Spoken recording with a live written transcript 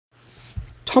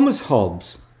Thomas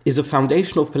Hobbes is a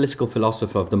foundational political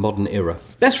philosopher of the modern era.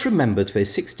 Best remembered for his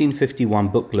 1651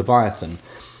 book Leviathan,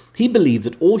 he believed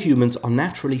that all humans are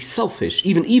naturally selfish,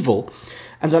 even evil,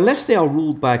 and unless they are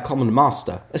ruled by a common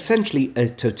master, essentially a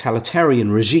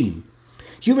totalitarian regime,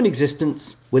 human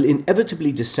existence will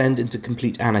inevitably descend into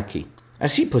complete anarchy.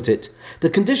 As he put it, the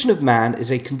condition of man is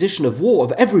a condition of war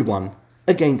of everyone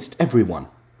against everyone.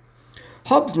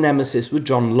 Hobbes' nemesis was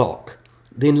John Locke,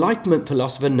 the Enlightenment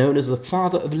philosopher known as the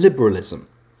father of liberalism.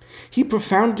 He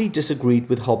profoundly disagreed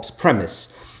with Hobbes' premise.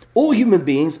 All human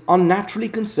beings are naturally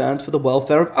concerned for the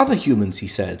welfare of other humans, he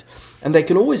said, and they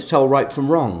can always tell right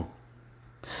from wrong.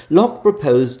 Locke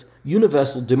proposed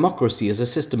universal democracy as a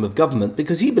system of government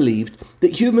because he believed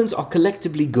that humans are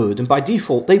collectively good and by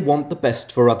default they want the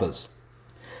best for others.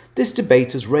 This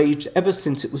debate has raged ever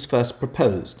since it was first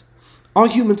proposed. Are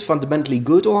humans fundamentally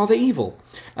good or are they evil?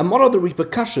 And what are the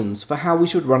repercussions for how we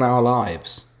should run our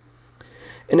lives?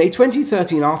 In a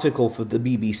 2013 article for the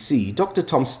BBC, Dr.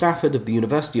 Tom Stafford of the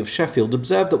University of Sheffield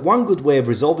observed that one good way of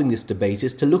resolving this debate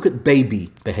is to look at baby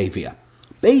behaviour.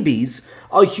 Babies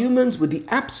are humans with the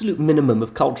absolute minimum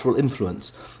of cultural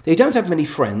influence. They don't have many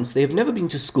friends, they have never been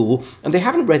to school, and they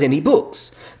haven't read any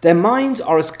books. Their minds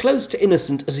are as close to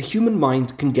innocent as a human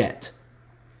mind can get.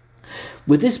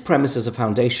 With this premise as a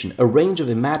foundation, a range of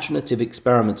imaginative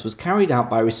experiments was carried out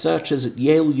by researchers at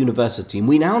Yale University, and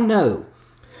we now know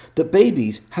that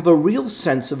babies have a real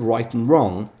sense of right and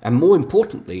wrong, and more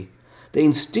importantly, they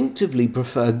instinctively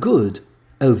prefer good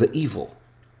over evil.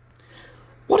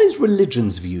 What is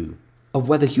religion's view of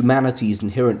whether humanity is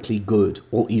inherently good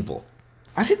or evil?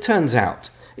 As it turns out,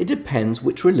 it depends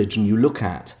which religion you look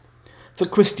at. For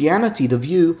Christianity, the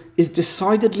view is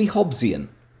decidedly Hobbesian.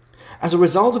 As a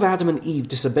result of Adam and Eve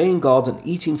disobeying God and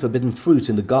eating forbidden fruit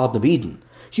in the Garden of Eden,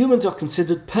 humans are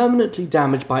considered permanently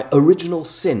damaged by original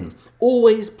sin,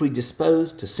 always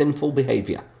predisposed to sinful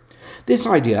behaviour. This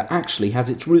idea actually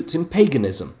has its roots in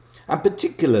paganism, and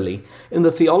particularly in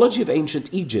the theology of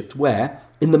ancient Egypt where,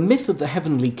 in the myth of the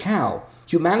heavenly cow,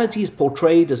 humanity is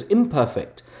portrayed as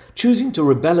imperfect, choosing to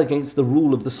rebel against the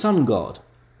rule of the sun god.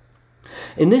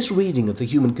 In this reading of the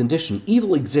human condition,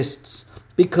 evil exists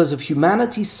because of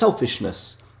humanity's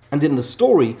selfishness, and in the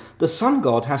story, the sun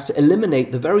god has to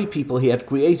eliminate the very people he had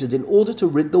created in order to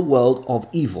rid the world of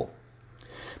evil.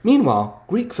 Meanwhile,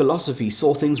 Greek philosophy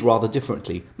saw things rather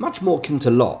differently, much more akin to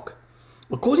Locke.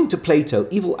 According to Plato,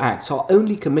 evil acts are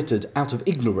only committed out of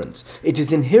ignorance. It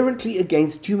is inherently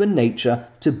against human nature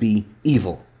to be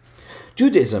evil.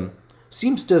 Judaism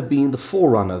seems to have been the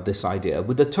forerunner of this idea,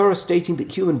 with the Torah stating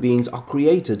that human beings are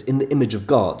created in the image of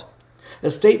God, a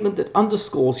statement that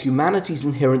underscores humanity's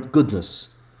inherent goodness.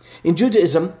 In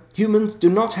Judaism, humans do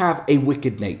not have a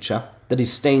wicked nature that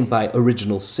is stained by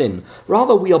original sin.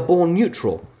 Rather, we are born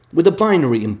neutral, with a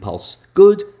binary impulse,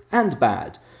 good and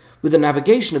bad, with the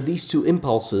navigation of these two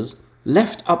impulses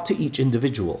left up to each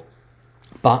individual.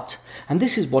 But, and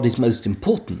this is what is most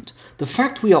important, the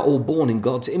fact we are all born in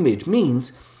God's image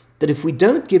means that if we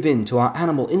don't give in to our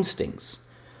animal instincts,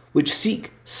 which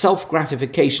seek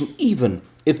self-gratification even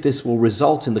if this will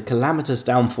result in the calamitous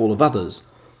downfall of others,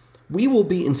 we will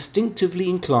be instinctively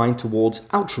inclined towards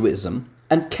altruism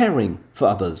and caring for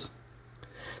others.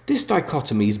 This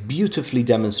dichotomy is beautifully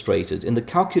demonstrated in the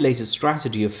calculated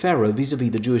strategy of Pharaoh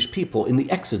vis-à-vis the Jewish people in the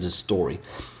Exodus story,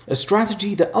 a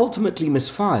strategy that ultimately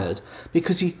misfired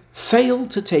because he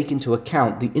failed to take into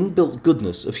account the inbuilt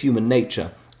goodness of human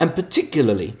nature, and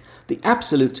particularly the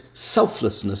absolute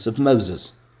selflessness of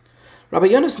Moses. Rabbi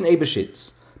Yonason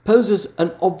Ebershitz poses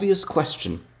an obvious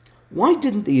question. Why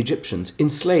didn't the Egyptians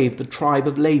enslave the tribe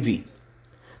of Levi?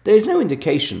 There is no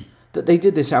indication that they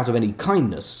did this out of any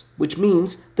kindness, which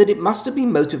means that it must have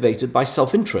been motivated by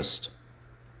self-interest.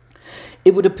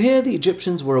 It would appear the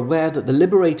Egyptians were aware that the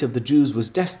liberator of the Jews was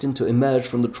destined to emerge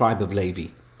from the tribe of Levi,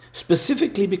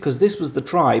 specifically because this was the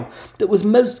tribe that was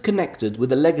most connected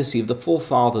with the legacy of the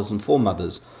forefathers and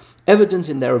foremothers, evident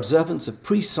in their observance of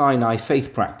pre-Sinai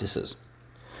faith practices.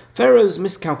 Pharaoh's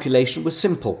miscalculation was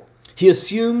simple. He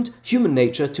assumed human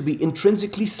nature to be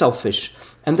intrinsically selfish,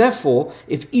 and therefore,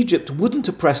 if Egypt wouldn't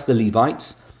oppress the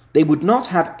Levites, they would not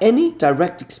have any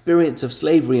direct experience of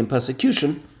slavery and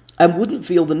persecution, and wouldn't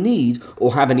feel the need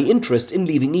or have any interest in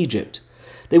leaving Egypt.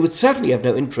 They would certainly have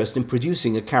no interest in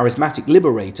producing a charismatic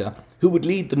liberator who would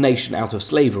lead the nation out of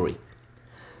slavery.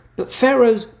 But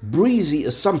Pharaoh's breezy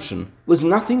assumption was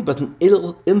nothing but an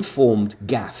ill-informed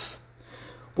gaffe.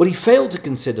 What he failed to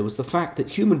consider was the fact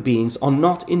that human beings are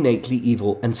not innately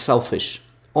evil and selfish.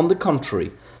 On the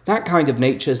contrary, that kind of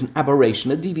nature is an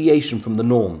aberration, a deviation from the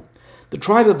norm. The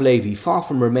tribe of Levi, far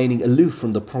from remaining aloof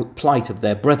from the plight of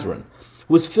their brethren,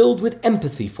 was filled with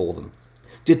empathy for them.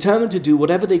 determined to do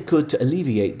whatever they could to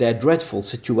alleviate their dreadful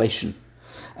situation.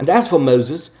 And as for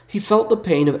Moses, he felt the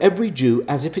pain of every Jew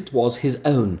as if it was his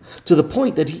own, to the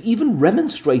point that he even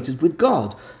remonstrated with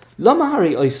God.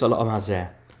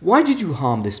 Why did you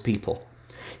harm this people?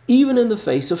 Even in the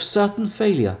face of certain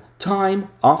failure, time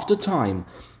after time,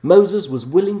 Moses was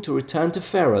willing to return to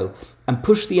Pharaoh and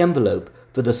push the envelope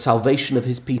for the salvation of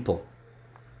his people.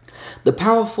 The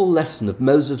powerful lesson of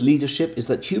Moses' leadership is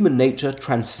that human nature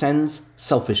transcends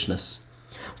selfishness.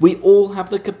 We all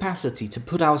have the capacity to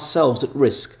put ourselves at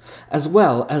risk, as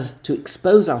well as to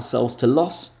expose ourselves to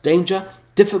loss, danger,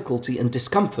 difficulty, and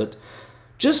discomfort,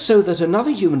 just so that another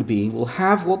human being will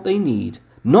have what they need,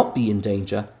 not be in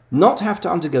danger, not have to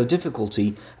undergo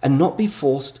difficulty, and not be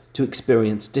forced to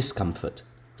experience discomfort.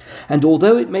 And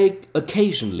although it may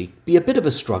occasionally be a bit of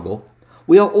a struggle,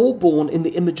 we are all born in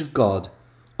the image of God,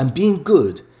 and being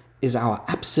good is our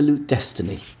absolute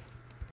destiny.